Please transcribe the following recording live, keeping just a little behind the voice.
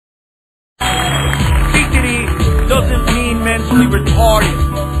doesn't mean mentally retarded.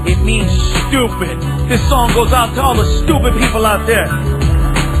 It means stupid. This song goes out to all the stupid people out there.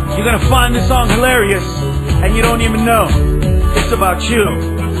 You're gonna find this song hilarious, and you don't even know. It's about you.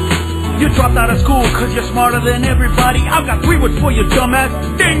 You dropped out of school cause you're smarter than everybody. I've got 3 words for you, dumbass.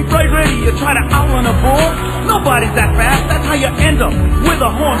 Ding, right ready. You try to outrun a bull? Nobody's that fast. That's how you end up with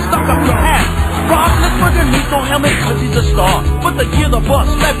a horn stuck up your ass. Rob Litzberger needs no helmet cause he's a star. But the year the bus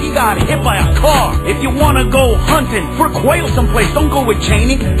left, he got hit by a car. If you wanna go hunting for quail someplace, don't go with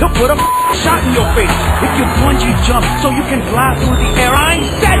Cheney. He'll put a shot in your face. If you bungee jump so you can fly through the air, I ain't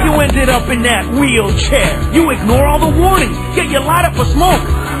sad you ended up in that wheelchair. You ignore all the warnings, yet you light up for smoke.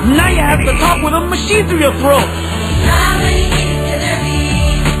 Now you have to talk with a machine through your throat. How many kids can there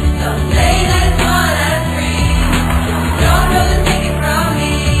be? Some say that it's 1 out of 3. Don't know the ticket from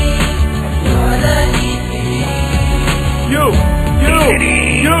me. You're the DCD. You.